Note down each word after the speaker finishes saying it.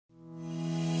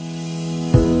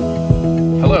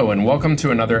Hello, and welcome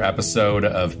to another episode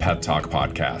of Pet Talk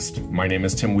Podcast. My name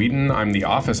is Tim Wheaton. I'm the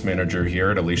office manager here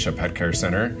at Alicia Pet Care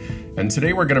Center. And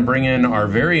today we're going to bring in our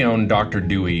very own Dr.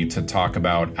 Dewey to talk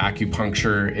about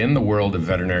acupuncture in the world of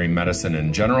veterinary medicine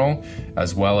in general,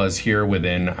 as well as here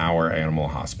within our animal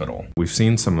hospital. We've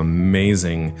seen some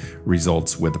amazing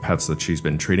results with the pets that she's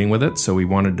been treating with it, so we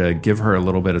wanted to give her a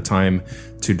little bit of time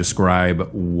to describe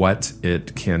what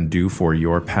it can do for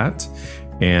your pet.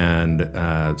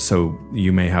 And so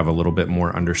you may have a little bit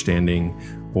more understanding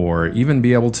or even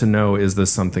be able to know, is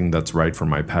this something that's right for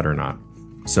my pet or not?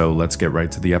 So let's get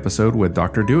right to the episode with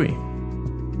Dr. Dewey.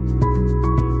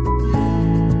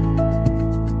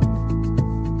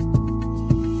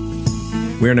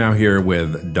 We're now here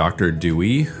with Dr.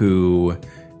 Dewey, who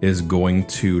is going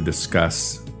to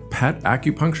discuss pet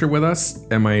acupuncture with us.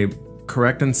 Am I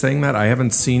correct in saying that? I don't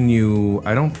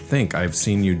think I've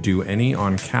seen you do any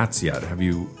on cats yet. Have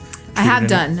you? I have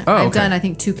done. Oh, I've okay. done, I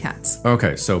think, 2 cats.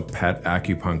 Okay, so pet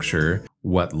acupuncture.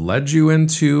 What led you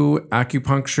into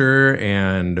acupuncture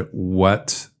and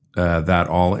what that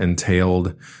all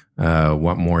entailed,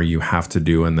 what more you have to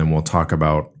do, and then we'll talk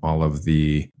about all of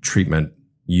the treatment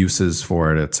uses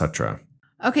for it, etc.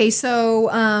 Okay, so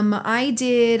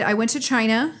I went to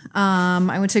China.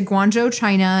 I went to Guangzhou,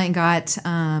 China, and got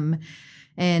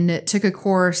and took a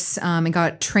course and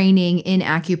got training in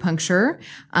acupuncture.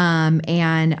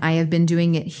 And I have been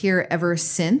doing it here ever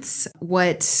since.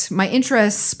 What my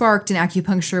interest sparked in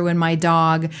acupuncture when my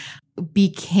dog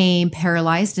became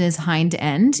paralyzed in his hind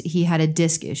end. He had a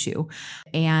disc issue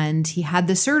and he had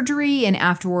the surgery, and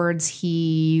afterwards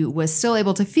he was still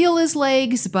able to feel his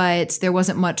legs, but there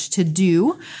wasn't much to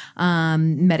do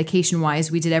medication wise.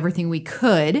 We did everything we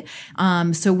could.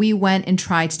 So we went and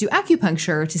tried to do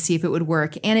acupuncture to see if it would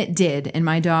work, and it did. And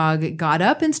my dog got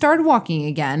up and started walking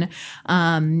again.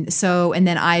 And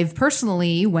then I've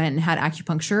personally went and had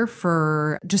acupuncture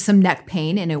for just some neck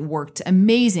pain, and it worked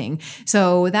amazing.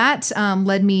 So that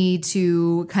led me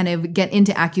to kind of get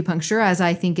into acupuncture, as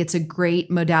I think it's a great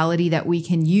modality that we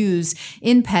can use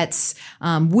in pets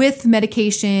with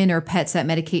medication, or pets that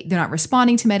they're not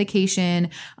responding to medication.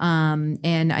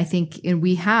 And I think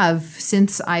we have,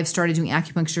 since I've started doing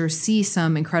acupuncture, see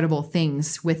some incredible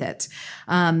things with it.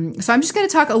 So I'm just going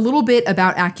to talk a little bit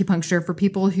about acupuncture for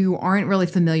people who aren't really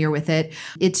familiar with it.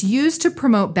 It's used to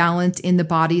promote balance in the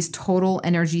body's total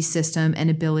energy system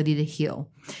and ability to heal.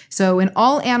 So in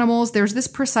all animals, there's this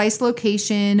precise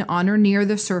location on or near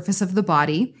the surface of the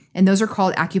body, and those are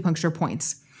called acupuncture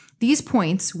points. These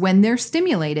points, when they're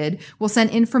stimulated, will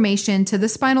send information to the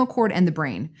spinal cord and the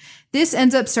brain. This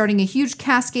ends up starting a huge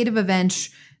cascade of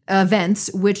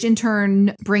events, which in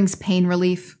turn brings pain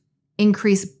relief,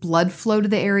 increased blood flow to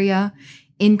the area,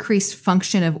 increased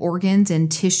function of organs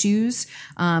and tissues,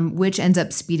 which ends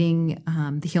up speeding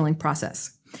the healing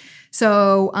process.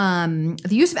 So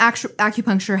the use of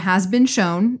acupuncture has been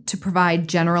shown to provide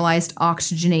generalized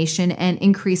oxygenation and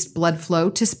increased blood flow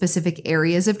to specific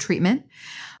areas of treatment.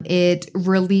 It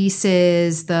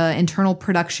releases the internal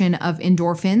production of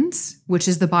endorphins, which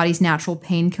is the body's natural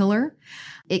painkiller.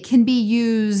 It can be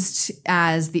used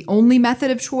as the only method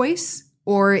of choice,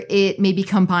 or it may be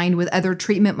combined with other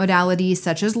treatment modalities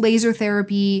such as laser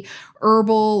therapy,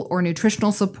 herbal or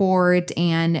nutritional support,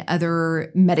 and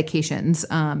other medications.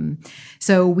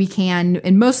 So we can,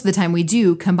 and most of the time we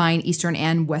do, combine Eastern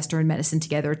and Western medicine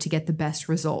together to get the best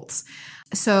results.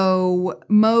 So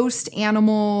most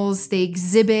animals, they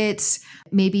exhibit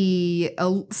every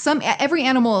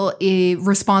animal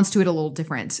responds to it a little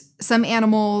different. Some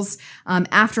animals,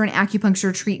 after an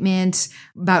acupuncture treatment,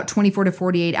 about 24 to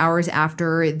 48 hours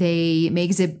after, they may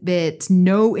exhibit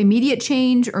no immediate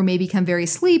change, or may become very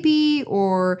sleepy,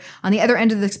 or on the other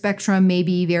end of the spectrum, may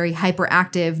be very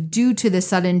hyperactive due to the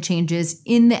sudden changes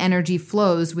in the energy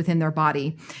flows within their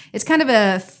body. It's kind of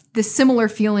the similar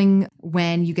feeling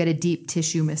when you get a deep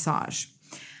tissue massage.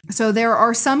 So there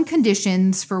are some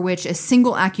conditions for which a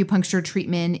single acupuncture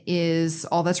treatment is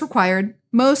all that's required.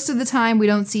 Most of the time, we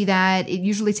don't see that. It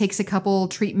usually takes a couple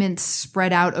treatments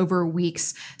spread out over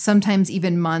weeks, sometimes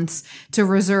even months, to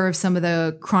resolve some of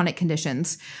the chronic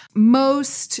conditions.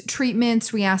 Most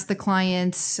treatments, we ask the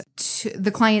client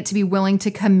to be willing to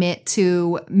commit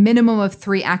to minimum of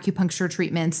 3 acupuncture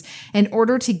treatments in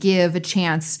order to give a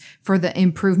chance for the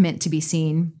improvement to be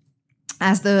seen.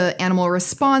 As the animal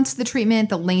responds to the treatment,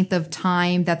 the length of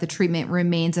time that the treatment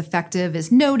remains effective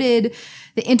is noted.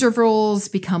 The intervals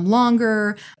become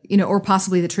longer, or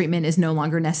possibly the treatment is no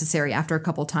longer necessary after a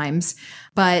couple times.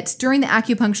 But during the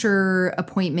acupuncture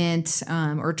appointment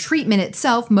or treatment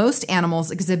itself, most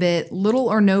animals exhibit little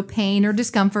or no pain or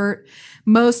discomfort.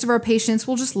 Most of our patients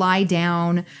will just lie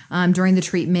down during the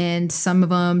treatment. Some of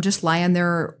them just lie on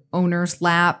their owner's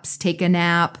laps, take a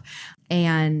nap.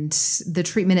 And the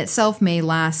treatment itself may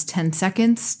last 10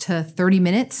 seconds to 30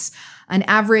 minutes. An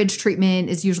average treatment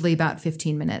is usually about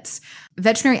 15 minutes.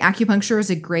 Veterinary acupuncture is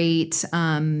a great,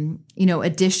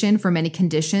 addition for many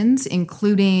conditions,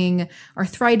 including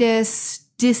arthritis,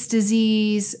 disc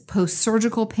disease,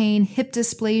 post-surgical pain, hip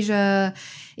dysplasia,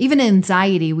 even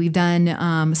anxiety. We've done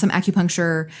some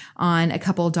acupuncture on a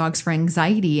couple of dogs for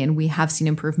anxiety, and we have seen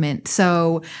improvement.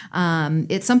 So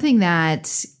it's something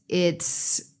that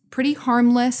it's pretty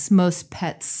harmless. Most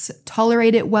pets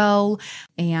tolerate it well,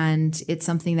 and it's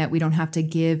something that we don't have to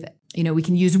give. We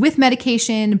can use with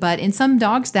medication, but in some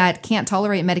dogs that can't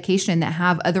tolerate medication, that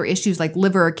have other issues like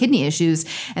liver or kidney issues,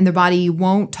 and their body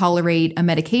won't tolerate a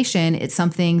medication, it's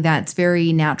something that's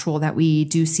very natural that we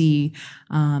do see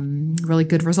really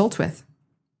good results with.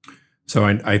 So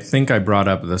I think I brought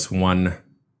up this one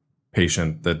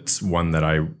patient that's one that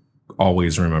I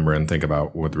always remember and think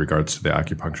about with regards to the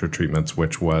acupuncture treatments,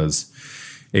 which was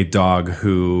a dog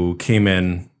who came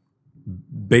in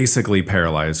basically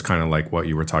paralyzed, kind of like what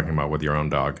you were talking about with your own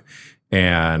dog,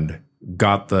 and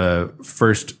got the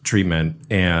first treatment.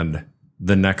 And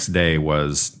the next day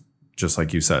was just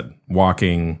like you said,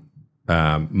 walking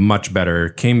much better,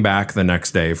 came back the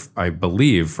next day, I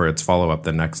believe, for its follow-up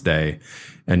the next day.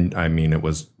 And I mean, it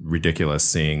was ridiculous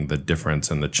seeing the difference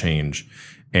and the change.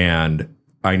 And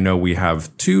I know we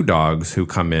have two dogs who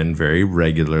come in very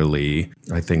regularly,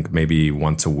 I think maybe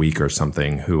once a week or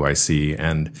something, who I see.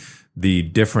 And the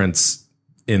difference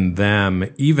in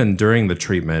them, even during the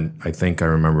treatment, I think I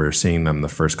remember seeing them the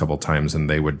first couple times, and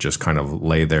they would just kind of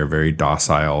lay there very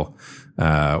docile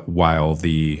while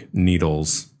the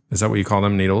needles, is that what you call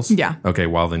them, needles? Yeah. Okay,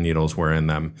 while the needles were in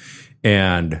them.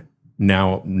 And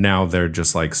now they're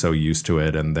just like so used to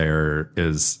it, and there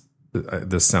is,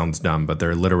 this sounds dumb, but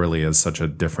there literally is such a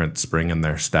different spring in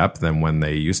their step than when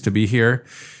they used to be here.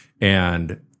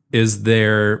 And is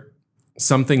there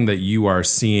something that you are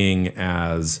seeing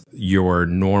as your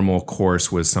normal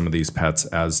course with some of these pets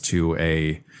as to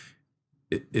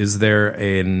is there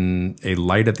a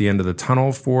light at the end of the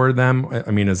tunnel for them?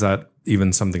 I mean, is that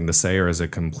even something to say, or is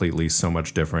it completely so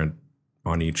much different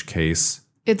on each case?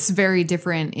 It's very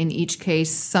different in each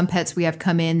case. Some pets we have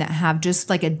come in that have just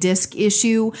like a disc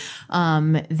issue,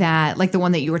 that like the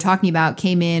one that you were talking about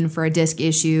came in for a disc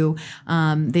issue.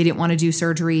 They didn't want to do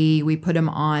surgery. We put them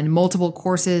on multiple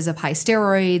courses of high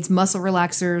steroids, muscle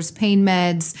relaxers, pain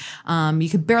meds. You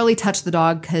could barely touch the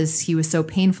dog because he was so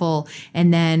painful.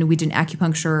 And then we did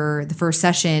acupuncture the first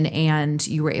session, and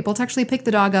you were able to actually pick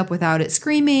the dog up without it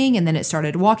screaming. And then it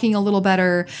started walking a little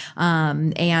better.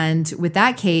 And with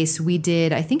that case, we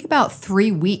did, I think, about 3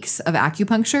 weeks of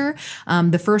acupuncture.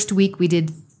 The first week we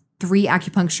did 3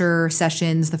 acupuncture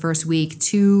sessions the first week,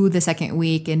 2 the second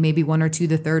week, and maybe 1 or 2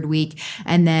 the third week.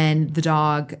 And then the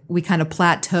dog, we kind of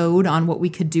plateaued on what we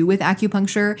could do with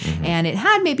acupuncture. Mm-hmm. And it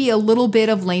had maybe a little bit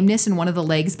of lameness in one of the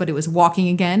legs, but it was walking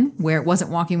again, where it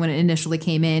wasn't walking when it initially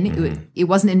came in. Mm-hmm. It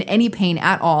wasn't in any pain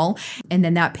at all. And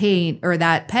then that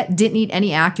pet didn't need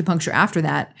any acupuncture after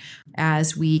that.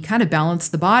 As we kind of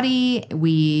balanced the body,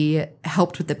 we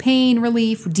helped with the pain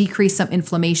relief, decreased some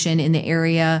inflammation in the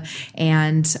area,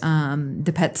 and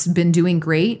the pet's been doing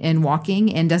great and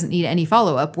walking and doesn't need any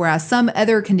follow-up. Whereas some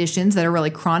other conditions that are really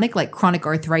chronic, like chronic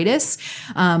arthritis,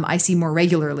 I see more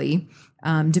regularly.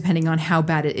 Depending on how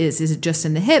bad it is. Is it just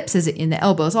in the hips? Is it in the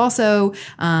elbows also?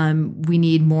 We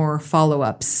need more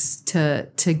follow-ups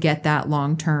to get that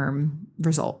long-term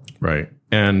result. Right.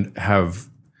 And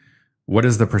what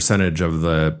is the percentage of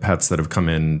the pets that have come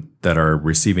in that are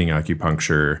receiving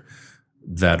acupuncture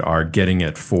that are getting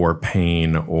it for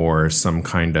pain or some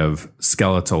kind of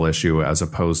skeletal issue, as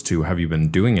opposed to, have you been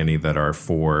doing any that are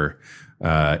for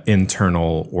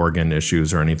internal organ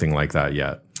issues or anything like that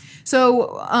yet?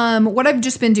 So what I've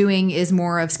just been doing is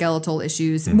more of skeletal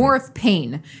issues, mm-hmm. more of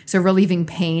pain. So relieving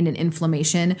pain and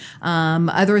inflammation,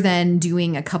 other than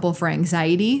doing a couple for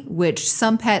anxiety, which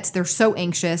some pets, they're so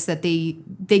anxious that they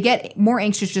get more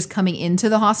anxious just coming into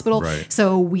the hospital. Right.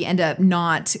 So we end up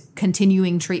not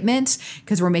continuing treatment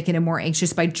because we're making them more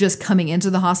anxious by just coming into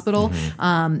the hospital.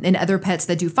 Mm-hmm. And other pets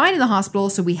that do fine in the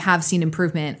hospital. So we have seen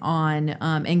improvement on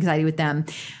anxiety with them.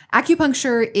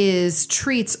 Acupuncture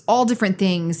treats all different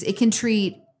things. It can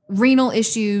treat renal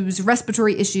issues,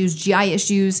 respiratory issues, GI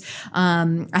issues.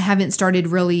 I haven't started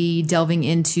really delving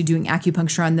into doing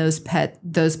acupuncture on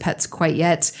those pets quite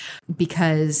yet,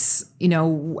 because,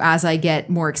 as I get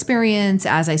more experience,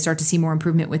 as I start to see more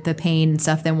improvement with the pain and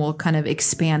stuff, then we'll kind of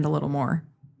expand a little more.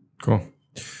 Cool.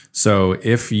 So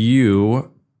if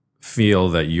you feel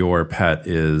that your pet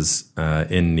is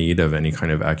in need of any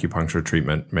kind of acupuncture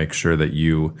treatment, make sure that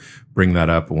you bring that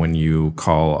up when you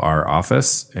call our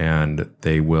office, and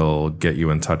they will get you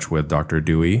in touch with Dr.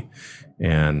 Dewey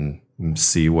and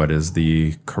see what is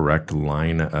the correct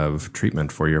line of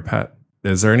treatment for your pet.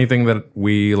 Is there anything that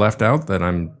we left out that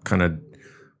I'm kind of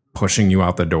pushing you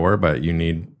out the door, but you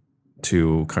need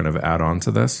to kind of add on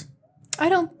to this? I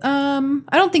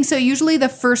don't think so. Usually the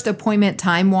first appointment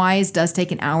time-wise does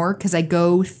take an hour because I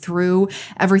go through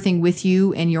everything with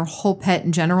you and your whole pet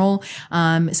in general,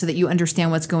 so that you understand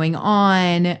what's going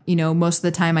on. You know, most of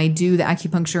the time I do the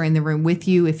acupuncture in the room with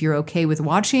you if you're okay with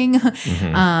watching.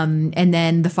 And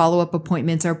then the follow-up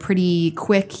appointments are pretty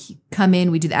quick. Come in,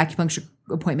 we do the acupuncture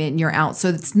appointment and you're out. So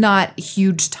it's not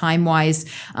huge time wise.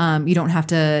 You don't have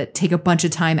to take a bunch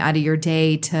of time out of your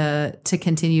day to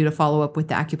continue to follow up with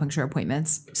the acupuncture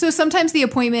appointments. So sometimes the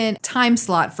appointment time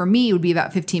slot for me would be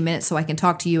about 15 minutes so I can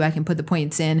talk to you, I can put the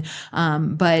points in.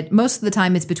 But most of the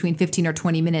time it's between 15 or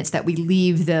 20 minutes that we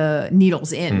leave the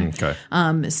needles in. Okay.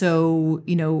 So,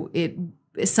 you know,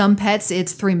 some pets,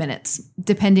 it's 3 minutes,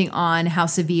 depending on how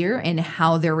severe and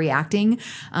how they're reacting.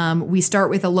 We start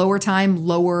with a lower time,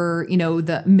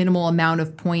 the minimal amount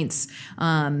of points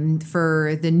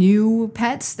for the new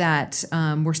pets that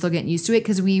we're still getting used to it,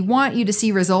 because we want you to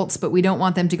see results, but we don't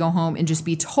want them to go home and just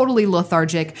be totally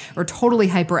lethargic or totally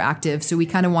hyperactive. So we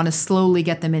kind of want to slowly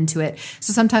get them into it.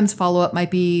 So sometimes follow-up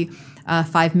might be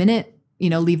 5 minute.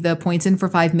 Leave the points in for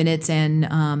 5 minutes, and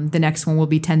the next one will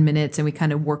be 10 minutes, and we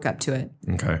kind of work up to it.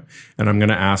 Okay. And I'm going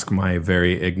to ask my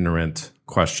very ignorant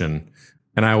question.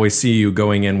 And I always see you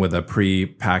going in with a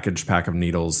pre-packaged pack of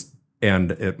needles,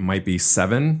 and it might be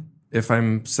 7, if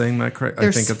I'm saying that correct.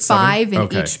 There's I think it's 5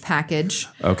 7? in each package.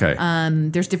 Okay.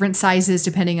 There's different sizes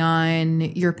depending on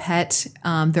your pet.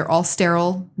 They're all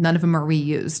sterile. None of them are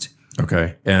reused.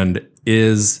 Okay. And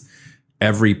is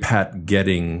every pet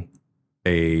getting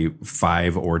a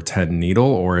 5 or 10 needle,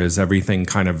 or is everything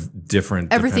kind of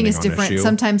different? Everything is different. Issue?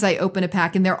 Sometimes I open a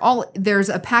pack and there's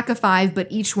a pack of 5, but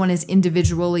each one is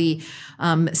individually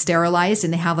sterilized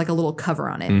and they have like a little cover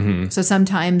on it. So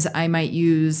sometimes I might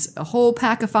use a whole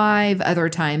pack of 5. Other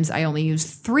times I only use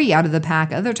 3 out of the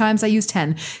pack. Other times I use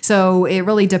 10. So it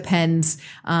really depends,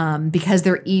 because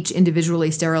they're each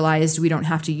individually sterilized. We don't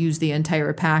have to use the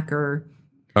entire pack or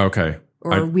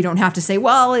we don't have to say,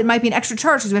 well, it might be an extra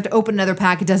charge because we have to open another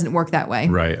pack. It doesn't work that way.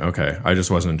 Right. Okay. I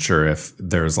just wasn't sure if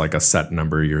there's like a set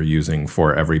number you're using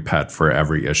for every pet for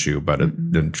every issue, but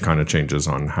it kind of changes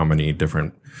on how many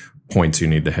different points you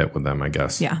need to hit with them, I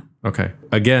guess. Yeah. Okay.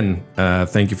 Again,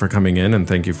 thank you for coming in, and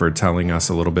thank you for telling us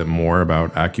a little bit more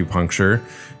about acupuncture.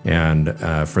 And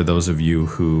for those of you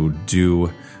who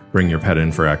do bring your pet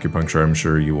in for acupuncture, I'm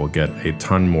sure you will get a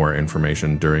ton more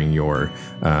information during your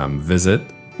visit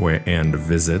and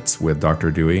visits with Dr.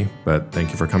 Dewey. But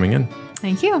thank you for coming in.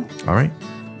 Thank you. All right.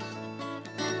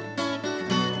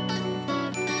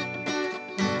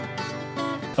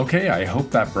 Okay, I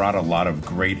hope that brought a lot of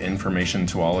great information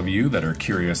to all of you that are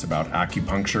curious about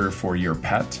acupuncture for your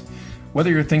pet.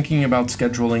 Whether you're thinking about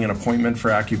scheduling an appointment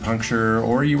for acupuncture,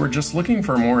 or you were just looking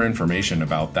for more information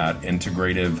about that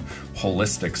integrative,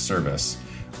 holistic service,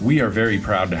 we are very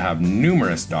proud to have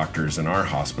numerous doctors in our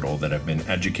hospital that have been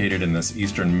educated in this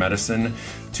Eastern medicine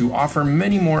to offer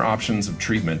many more options of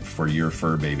treatment for your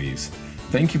fur babies.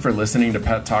 Thank you for listening to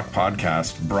Pet Talk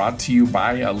Podcast, brought to you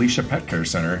by Alicia Pet Care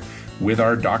Center with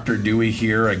our Dr. Dewey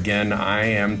here. Again, I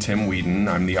am Tim Wheaton.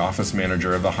 I'm the office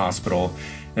manager of the hospital.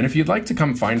 And if you'd like to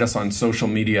come find us on social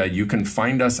media, you can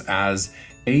find us as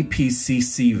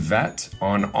APCC Vet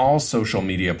on all social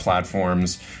media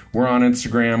platforms. We're on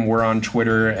Instagram, we're on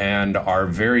Twitter, and our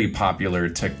very popular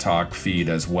TikTok feed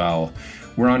as well.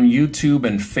 We're on YouTube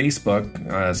and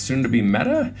Facebook, soon to be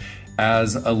Meta,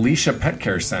 as Alicia Pet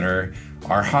Care Center.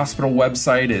 Our hospital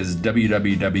website is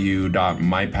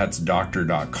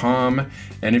www.mypetsdoctor.com.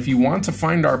 And if you want to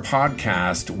find our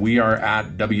podcast, we are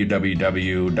at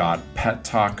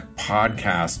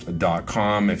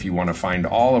www.pettalkpodcast.com if you want to find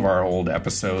all of our old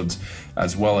episodes,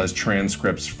 as well as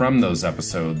transcripts from those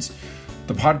episodes.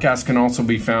 The podcast can also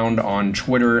be found on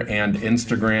Twitter and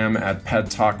Instagram at Pet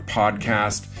Talk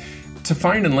Podcast. To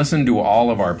find and listen to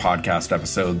all of our podcast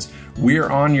episodes, we're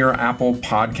on your Apple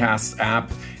Podcasts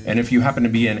app. And if you happen to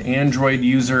be an Android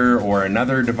user or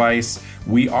another device,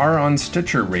 we are on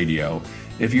Stitcher Radio.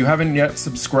 If you haven't yet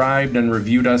subscribed and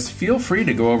reviewed us, feel free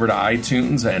to go over to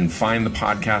iTunes and find the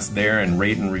podcast there and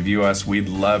rate and review us. We'd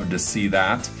love to see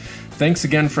that. Thanks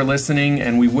again for listening,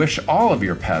 and we wish all of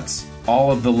your pets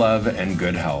all of the love and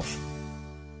good health.